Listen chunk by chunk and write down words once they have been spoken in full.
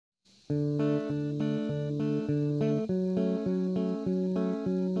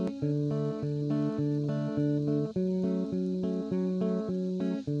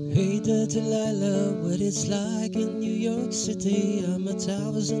Delilah, what it's like in New York City. I'm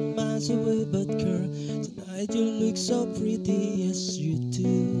 1,000 miles away, but girl, tonight you look so pretty, yes you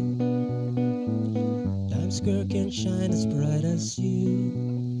do. Times Square can shine as bright as you,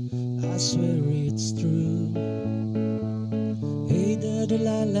 I swear it's true. Hey there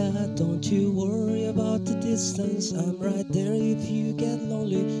Delilah, don't you worry about the distance, I'm right there if you get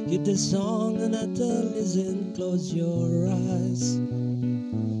lonely. Give this song another listen, close your eyes.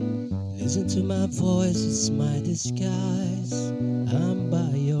 Listen to my voice, it's my disguise, I'm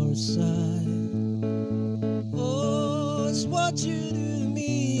by your side. Oh, it's what you do to me.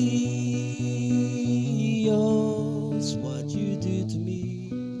 Oh, it's what you do to me.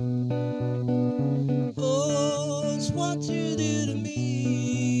 Oh, it's what you do to me.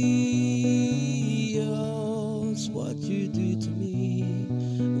 Oh, it's what you do to me.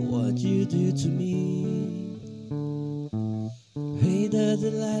 What you do to me. Hey there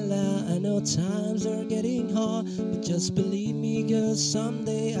Delilah, I know times are getting hard, but just believe me girl,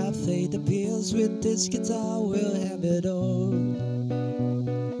 someday I'll pay the bills. With this guitar we'll have it all.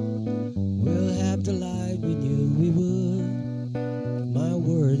 We'll have the life we knew we would, my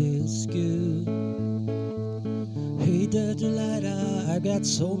word is good. Hey there Delilah, I got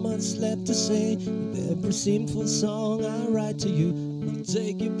so much left to say. With every sinful song I write to you, will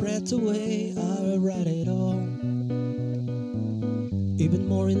take your breath away, I'll write it all. Even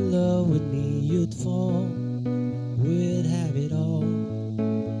more in love with me you'd fall, we'd have it all.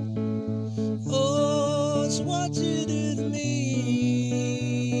 Oh, it's what you do to me.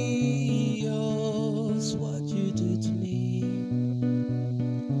 Oh, it's what you do to me.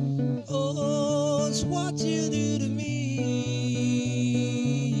 Oh, it's what you do to me.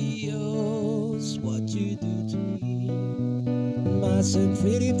 Oh, it's what you do to me. Myself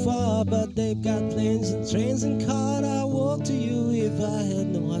pretty far, but they've got planes and trains and cars. I walk to you if I had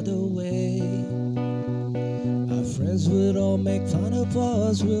no other way. Our friends would all make fun of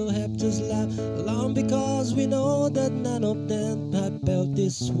us, we'll have to laugh along because we know that none of them have felt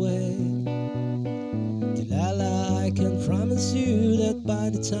this way. Delilah, I can promise you that by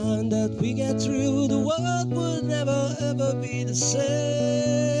the time that we get through, the world will never ever be the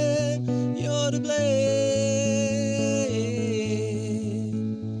same. You're to blame.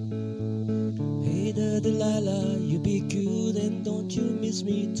 Hey there Delilah, you be good and don't you miss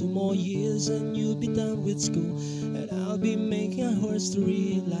me. 2 more years and you'll be done with school, and I'll be making a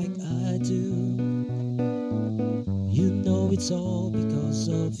history like I do. You know it's all because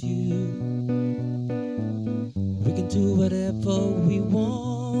of you. We can do whatever we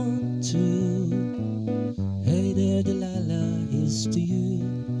want to. Hey there Delilah, here's to you,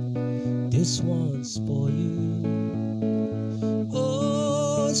 this one's for you.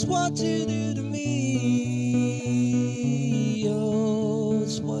 Oh, it's what you do to me. Oh,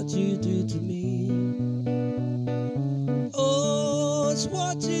 it's what you do to me. Oh, it's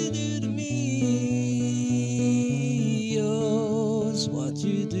what you do to me. Oh, it's what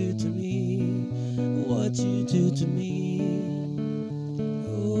you do to me. What you do to me.